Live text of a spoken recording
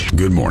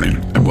Good morning,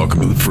 and welcome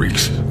to The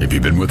Freaks. If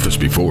you've been with us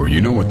before,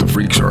 you know what The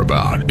Freaks are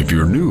about. If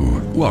you're new,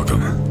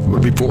 welcome.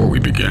 But before we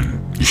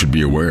begin, you should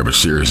be aware of a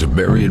series of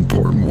very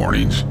important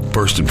warnings.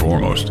 First and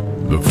foremost,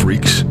 The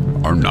Freaks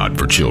are not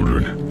for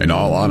children. In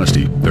all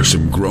honesty, there's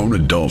some grown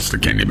adults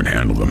that can't even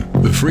handle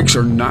them. The Freaks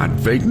are not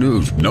fake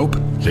news. Nope.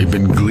 They've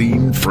been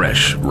gleaned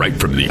fresh right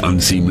from the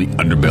unseemly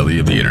underbelly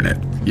of the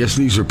internet. Yes,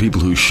 these are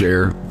people who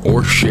share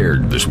or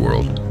shared this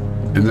world.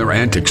 And their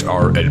antics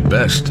are, at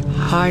best,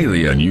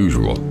 highly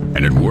unusual,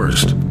 and at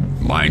worst,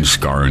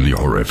 mind-scarringly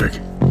horrific.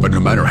 But no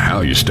matter how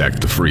you stack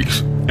the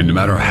Freaks, and no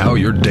matter how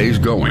your day's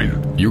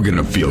going, you're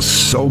gonna feel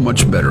so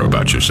much better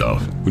about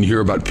yourself when you hear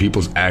about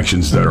people's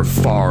actions that are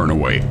far and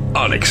away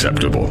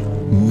unacceptable.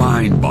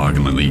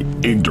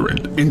 Mind-bogglingly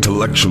ignorant,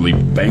 intellectually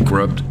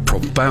bankrupt,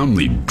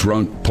 profoundly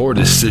drunk, poor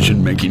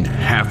decision-making,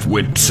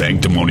 half-wit,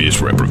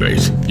 sanctimonious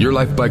reprobates. Your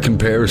life, by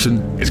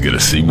comparison, is gonna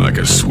seem like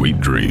a sweet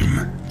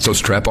dream. So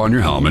strap on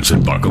your helmets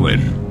and buckle in.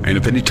 And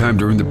if any time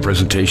during the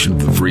presentation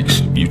of The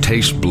Freaks you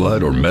taste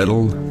blood or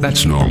metal,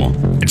 that's normal.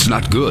 It's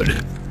not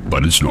good,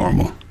 but it's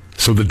normal.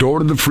 So the door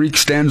to The Freak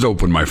stands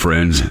open, my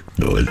friends.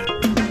 Good.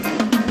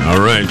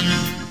 All right.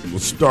 We'll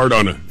start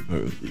on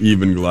an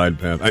even glide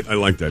path. I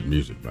like that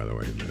music, by the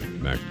way,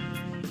 Mac.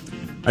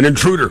 An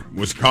intruder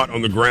was caught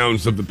on the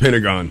grounds of the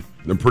Pentagon.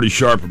 They're pretty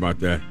sharp about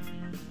that.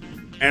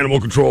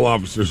 Animal control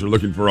officers are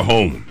looking for a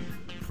home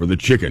for the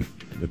chicken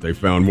that they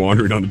found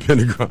wandering on the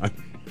Pentagon.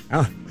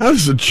 How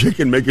does a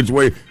chicken make its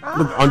way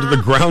onto the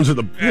grounds of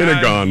the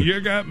Pentagon? You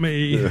got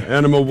me. The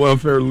Animal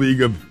Welfare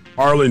League of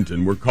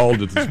Arlington were called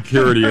to the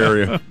security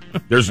area.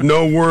 There's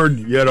no word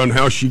yet on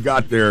how she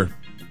got there.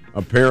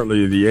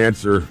 Apparently, the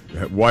answer,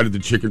 why did the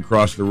chicken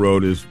cross the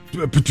road, is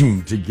to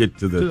get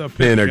to the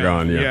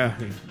Pentagon. Yeah.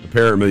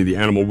 Apparently, the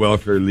Animal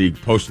Welfare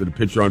League posted a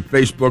picture on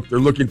Facebook. They're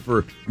looking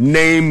for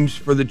names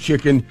for the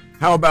chicken.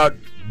 How about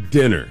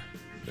dinner?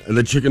 And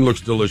the chicken looks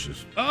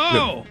delicious.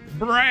 Oh,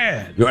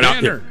 Brad,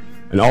 dinner.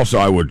 And also,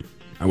 I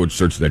would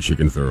search that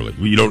chicken thoroughly.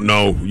 You don't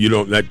know.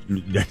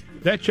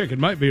 That chicken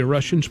might be a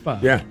Russian spy.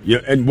 Yeah.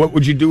 And what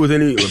would you do with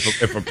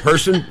if a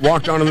person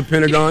walked onto the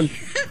Pentagon?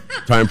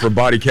 Time for a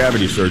body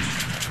cavity search.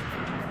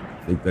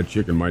 I think that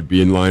chicken might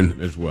be in line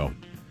as well.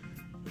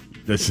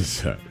 This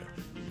is.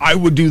 I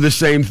would do the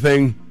same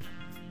thing.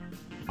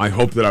 I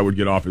hope that I would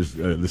get off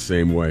the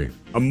same way.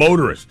 A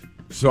motorist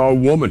saw a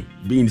woman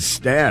being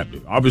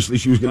stabbed. Obviously,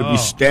 she was going to be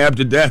stabbed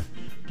to death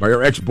by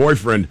her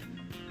ex-boyfriend.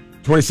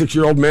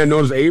 26-year-old man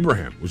known as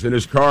Abraham was in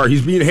his car.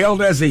 He's being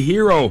hailed as a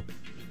hero.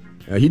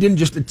 He didn't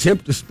just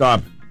attempt to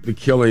stop the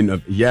killing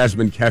of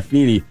Yasmin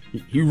Kafini.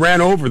 He ran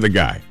over the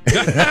guy.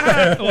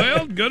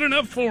 Well, good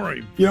enough for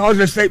him. You know, I was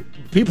going to say,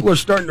 people are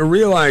starting to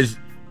realize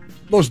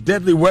the most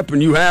deadly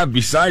weapon you have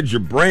besides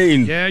your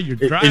brain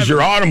is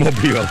your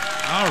automobile.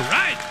 All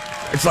right.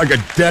 It's like a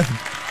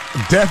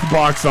death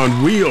box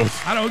on wheels.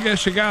 I don't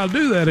guess a guy will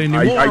do that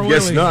anymore. I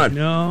guess not.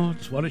 No,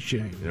 it's what a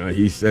shame.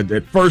 He said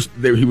at first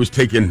he was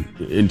taken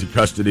into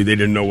custody. They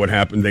didn't know what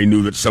happened. They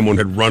knew that someone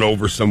had run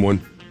over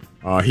someone.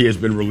 He has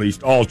been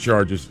released. All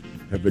charges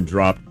have been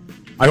dropped.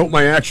 I hope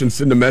my actions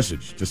send a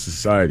message to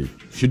society.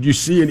 Should you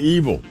see an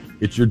evil,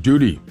 it's your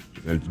duty.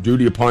 And it's a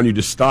duty upon you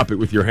to stop it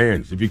with your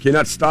hands. If you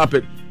cannot stop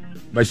it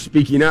by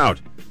speaking out,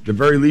 the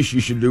very least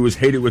you should do is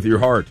hate it with your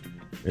heart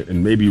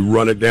and maybe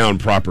run it down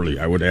properly.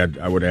 I would add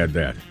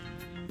that.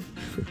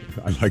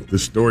 I like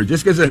this story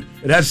just because it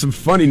has some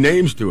funny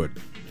names to it.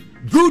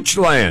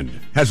 Goochland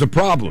has a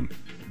problem.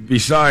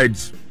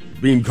 Besides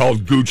being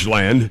called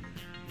Goochland,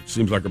 it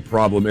seems like a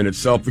problem in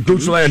itself. The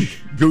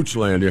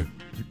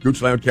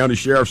Goochland County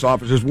Sheriff's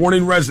Office is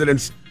warning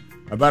residents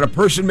about a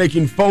person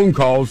making phone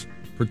calls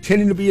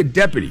pretending to be a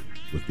deputy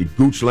with the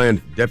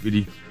Goochland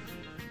Deputy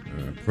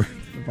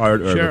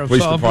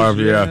Police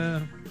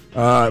Department.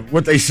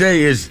 What they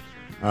say is,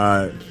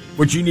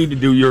 what you need to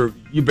do,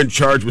 you've been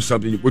charged with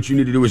something. What you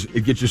need to do is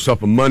get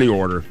yourself a money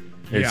order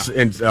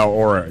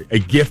or a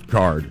gift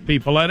card.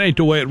 People, that ain't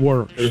the way it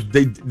works.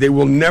 They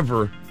will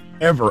never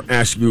ever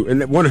ask you.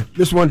 And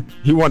this one,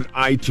 he wanted an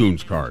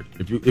iTunes card.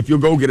 If you'll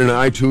go get an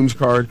iTunes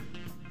card.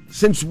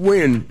 Since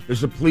when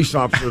is a police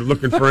officer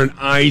looking for an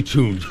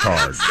iTunes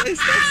card?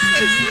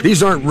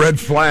 These aren't red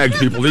flags,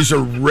 people. These are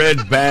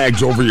red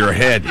bags over your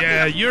head.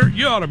 Yeah,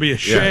 you ought to be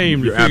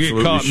ashamed if you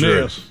get caught in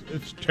this.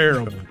 It's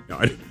terrible.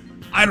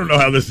 I don't know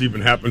how this even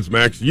happens,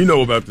 Max. You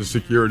know about the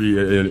security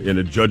in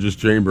a judge's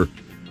chamber.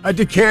 A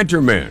decanter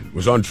man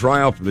was on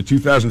trial for the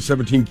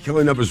 2017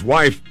 killing of his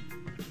wife.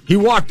 He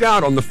walked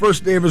out on the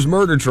first day of his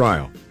murder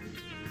trial.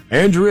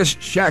 Andreas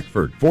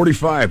Shackford,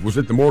 45, was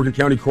at the Morgan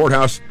County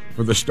Courthouse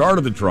for the start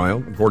of the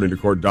trial, according to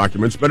court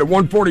documents. But at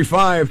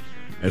 1:45,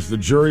 as the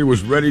jury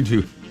was ready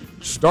to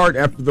start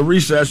after the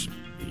recess,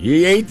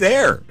 he ain't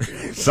there.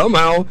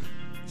 Somehow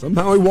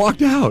he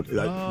walked out.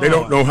 They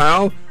don't know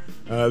how.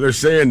 They're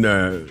saying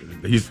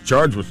he's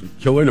charged with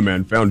killing a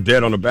man found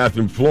dead on a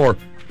bathroom floor.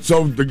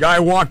 So the guy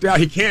walked out.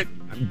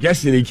 I'm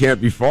guessing he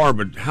can't be far,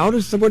 but how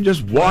does someone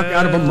just walk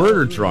out of a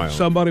murder trial?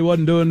 Somebody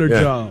wasn't doing their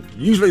job.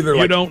 Usually they're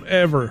you don't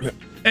ever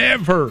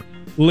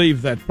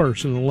leave that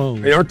person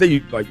alone. Hey, aren't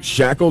they like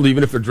shackled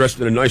even if they're dressed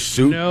in a nice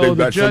suit? No,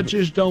 the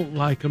judges don't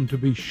like them to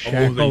be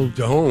shackled. Oh, they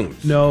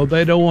don't? No,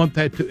 they don't want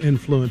that to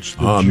influence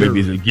the jury.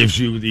 Maybe that gives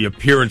you the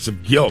appearance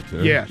of guilt. Huh?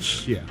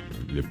 Yes, yeah.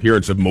 The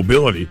appearance of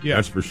mobility,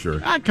 that's for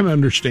sure. I can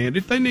understand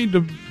it. They need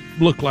to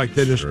look like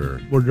they just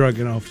were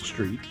drugging off the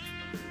street.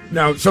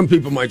 Now, some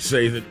people might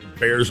say that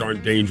bears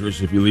aren't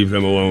dangerous. If you leave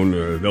them alone,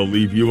 they'll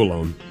leave you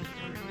alone.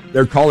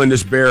 They're calling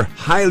this bear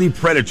highly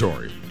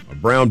predatory. A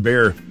brown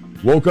bear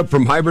woke up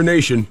from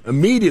hibernation,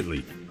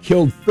 immediately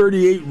killed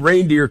 38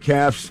 reindeer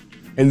calves,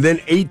 and then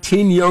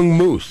 18 young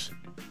moose.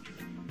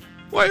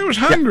 Well, he was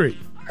hungry.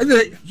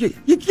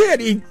 You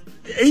can't eat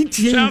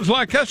 18. Sounds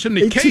like us in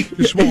the cake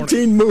this morning.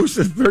 18 moose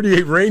and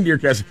 38 reindeer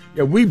calves.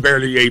 Yeah, we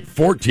barely ate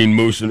 14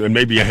 moose and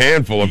maybe a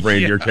handful of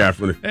reindeer calves.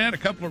 And a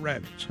couple of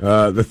rabbits.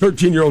 The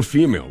 13-year-old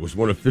female was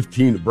one of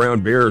 15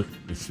 brown bear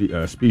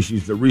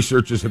species that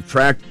researchers have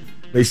tracked.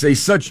 They say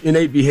such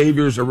innate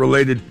behaviors are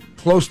related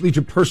closely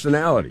to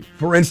personality.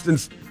 For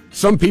instance,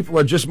 some people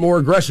are just more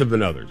aggressive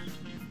than others.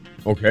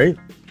 Okay?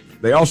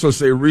 They also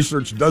say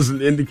research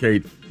doesn't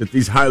indicate that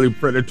these highly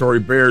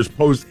predatory bears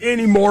pose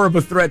any more of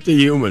a threat to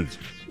humans.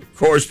 Of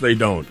course they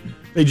don't.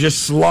 They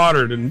just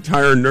slaughtered an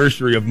entire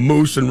nursery of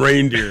moose and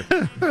reindeer.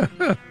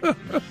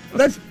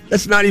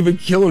 That's not even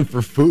killing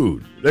for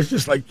food. That's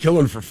just like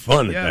killing for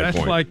fun at that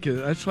point. Yeah,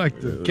 that's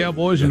like the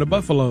cowboys and the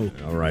buffalo.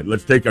 All right,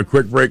 let's take a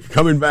quick break.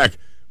 Coming back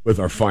with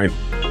our final.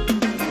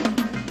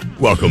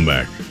 Welcome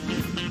back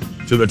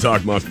to the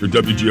Talk Monster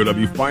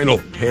WGOW final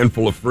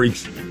handful of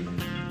freaks.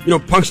 You know,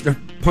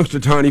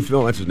 Punxsutawney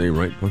Phil, that's his name,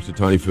 right?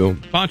 Punxsutawney Phil.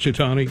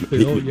 Punxsutawney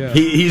Phil, yeah.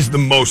 He's the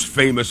most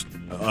famous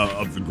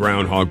of the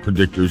groundhog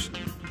predictors.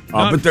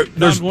 But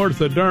there's not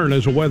worth a darn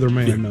as a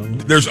weatherman, though.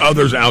 There's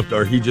others out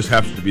there. He just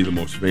happens to be the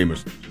most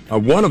famous.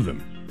 One of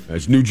them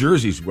is New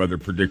Jersey's weather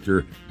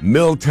predictor,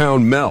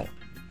 Milltown Mel.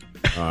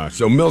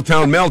 So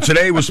Milltown Mel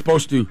today was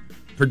supposed to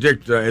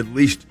predict at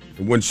least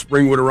when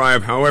spring would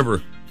arrive.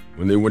 However,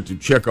 when they went to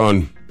check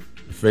on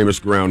the famous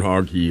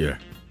groundhog, he'd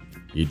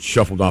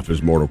shuffled off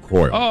his mortal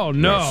coil. Oh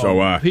no!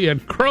 So he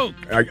had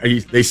croaked.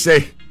 They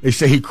say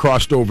he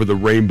crossed over the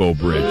Rainbow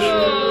Bridge.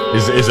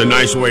 Is a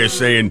nice way of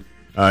saying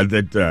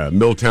that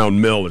Milltown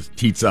Mill is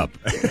teats up.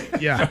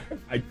 Yeah.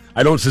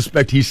 I don't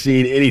suspect he's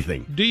seen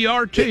anything.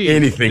 DRT.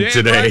 Anything dead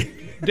today.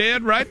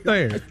 Dead right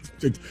there.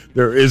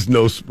 There is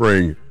no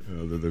spring.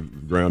 The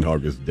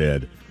groundhog is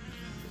dead.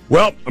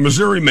 Well, a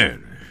Missouri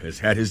man has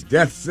had his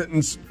death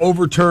sentence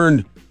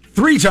overturned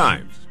 3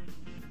 times.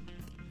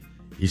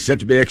 He's set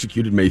to be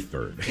executed May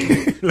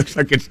 3rd. Looks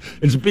like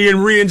it's being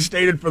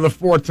reinstated for the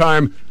 4th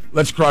time.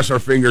 Let's cross our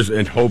fingers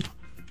and hope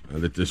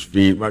that this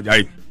fiend...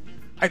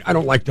 I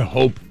don't like to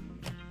hope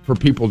for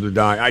people to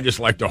die. I just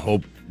like to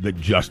hope that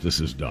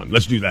justice is done.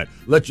 Let's do that.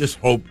 Let's just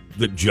hope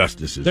that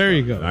justice is done. There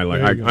you go.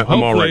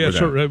 I'm all right with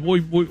that.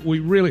 We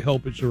really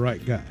hope it's the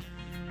right guy.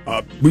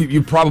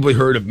 You've probably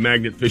heard of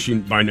magnet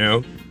fishing by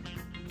now.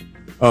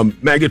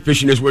 Magnet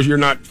fishing is where you're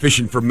not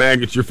fishing for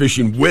magnets, you're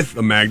fishing with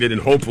a magnet, and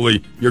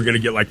hopefully you're going to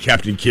get like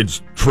Captain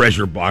Kidd's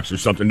treasure box or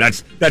something.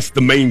 That's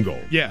the main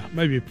goal. Yeah,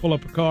 maybe pull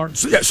up a card.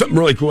 So, yeah, something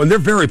really cool, and they're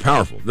very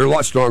powerful. They're a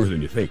lot stronger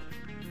than you think.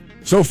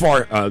 So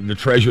far, the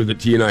treasure that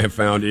T and I have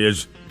found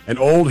is an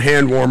old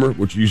hand warmer,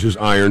 which uses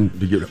iron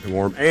to get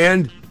warm,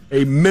 and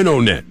a minnow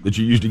net that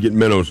you use to get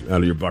minnows out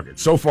of your bucket.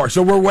 So far,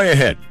 so we're way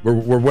ahead.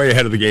 We're way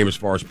ahead of the game as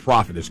far as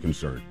profit is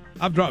concerned.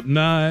 I've dropped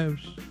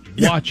knives,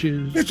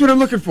 watches. That's what I'm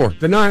looking for.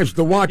 The knives,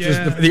 the watches,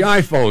 the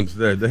iPhones,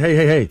 the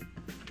hey.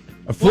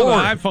 The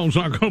iPhone's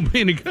not going to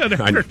be any good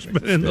after it's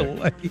been in the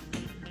lake.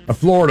 A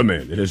Florida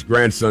man and his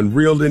grandson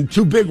reeled in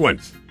 2 big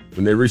ones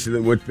when they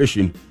recently went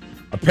fishing.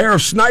 A pair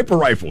of sniper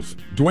rifles.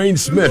 Dwayne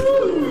Smith,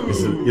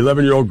 his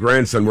 11-year-old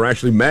grandson, were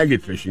actually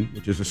magnet fishing,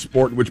 which is a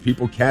sport in which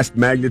people cast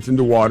magnets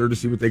into water to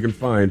see what they can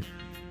find.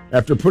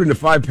 After putting a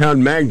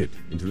 5-pound magnet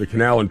into the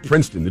canal in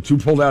Princeton, the 2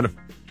 pulled out a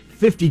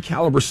 .50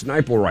 caliber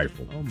sniper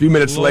rifle. A few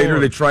minutes later,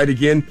 they tried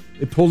again.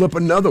 They pulled up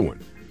another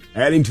one,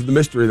 adding to the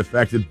mystery the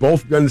fact that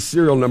both guns'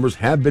 serial numbers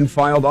have been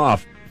filed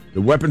off.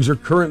 The weapons are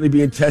currently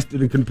being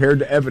tested and compared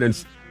to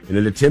evidence in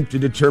an attempt to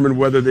determine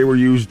whether they were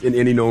used in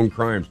any known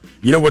crimes.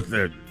 You know what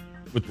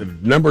with the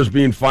numbers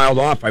being filed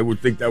off, I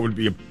would think that would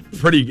be a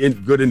pretty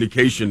good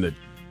indication that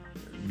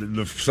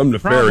some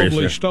nefarious...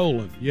 Probably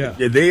stolen, yeah.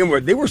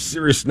 They were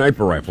serious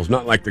sniper rifles,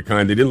 not like the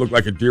kind... They didn't look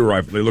like a deer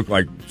rifle. They looked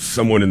like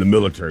someone in the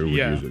military would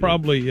use it.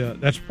 Probably,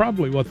 that's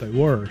probably what they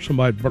were.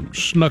 Somebody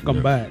snuck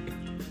them back.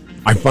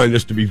 I find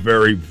this to be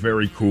very,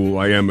 very cool.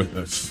 I am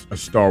a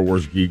Star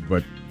Wars geek,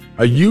 but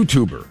a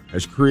YouTuber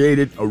has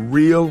created a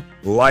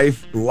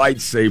real-life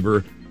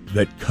lightsaber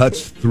that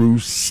cuts through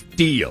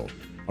steel.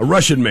 A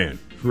Russian man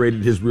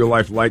created his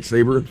real-life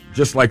lightsaber,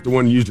 just like the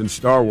one used in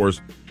Star Wars.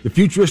 The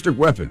futuristic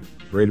weapon,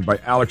 created by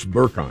Alex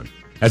Burkhan,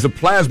 has a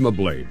plasma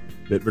blade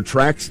that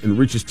retracts and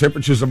reaches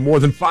temperatures of more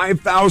than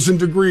 5,000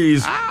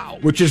 degrees,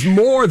 which is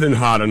more than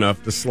hot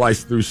enough to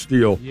slice through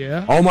steel.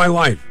 Yeah. All my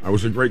life, I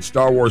was a great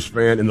Star Wars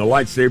fan, and the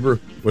lightsaber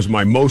was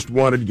my most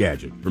wanted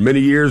gadget. For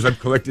many years,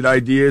 I've collected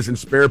ideas and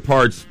spare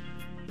parts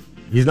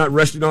He's not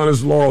resting on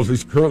his laurels.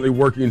 He's currently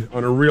working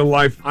on a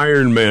real-life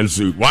Iron Man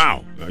suit.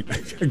 Wow. I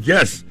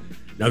guess.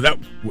 Now,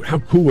 how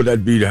cool would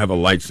that be to have a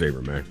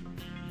lightsaber, Max?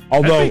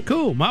 That'd be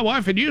cool. My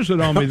wife would use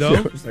it on me,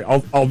 though.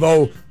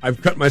 Although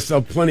I've cut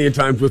myself plenty of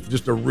times with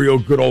just a real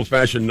good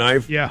old-fashioned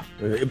knife. Yeah.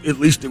 At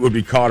least it would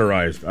be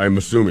cauterized, I'm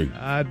assuming.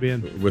 I'd be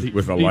in with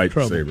a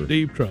lightsaber.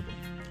 Deep trouble.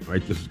 All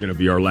right, this is going to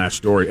be our last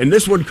story. And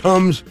this one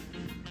comes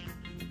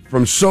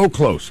from so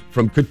close,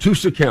 from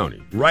Catoosa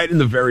County, right in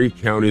the very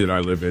county that I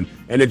live in.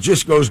 And it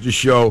just goes to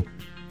show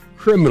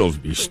criminals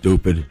be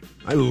stupid.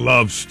 I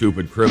love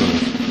stupid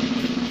criminals.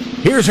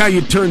 Here's how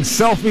you turn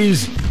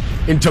selfies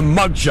into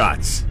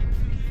mugshots.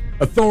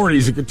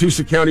 Authorities in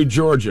Catoosa County,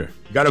 Georgia,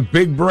 got a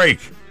big break.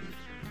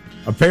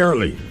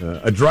 Apparently,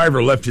 a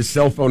driver left his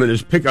cell phone in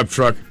his pickup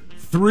truck.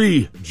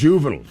 3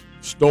 juveniles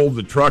stole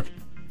the truck.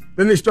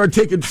 Then they start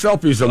taking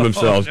selfies of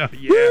themselves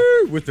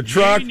with the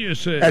truck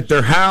Geniuses. At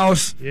their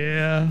house.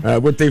 Yeah.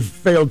 What they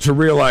failed to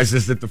realize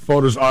is that the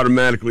photos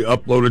automatically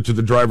uploaded to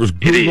the driver's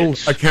Google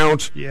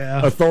account.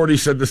 Yeah.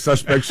 Authorities said the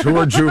suspects, who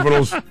are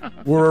juveniles,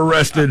 were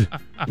arrested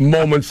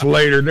moments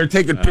later. They're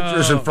taking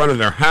pictures in front of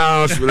their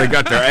house where they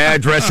got their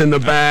address in the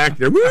back.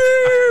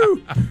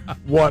 Woo!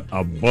 What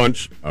a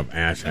bunch of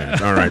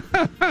asshats. All right.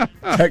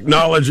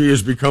 Technology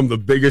has become the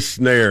biggest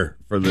snare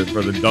for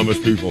the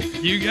dumbest people.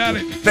 You got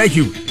it. Thank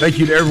you. Thank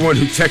you to everyone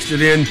who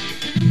texted in.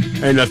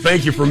 And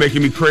thank you for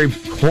making me crave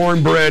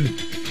cornbread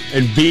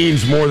and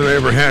beans more than I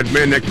ever had.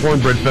 Man, that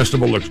cornbread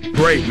festival looks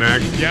great,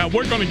 Mac. Yeah,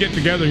 we're going to get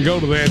together and go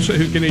to that and see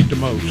who can eat the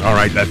most. All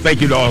right.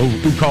 Thank you to all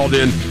who called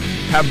in.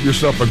 Have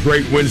yourself a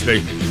great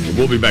Wednesday.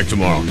 We'll be back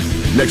tomorrow.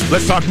 Next,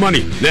 let's talk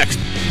money. Next.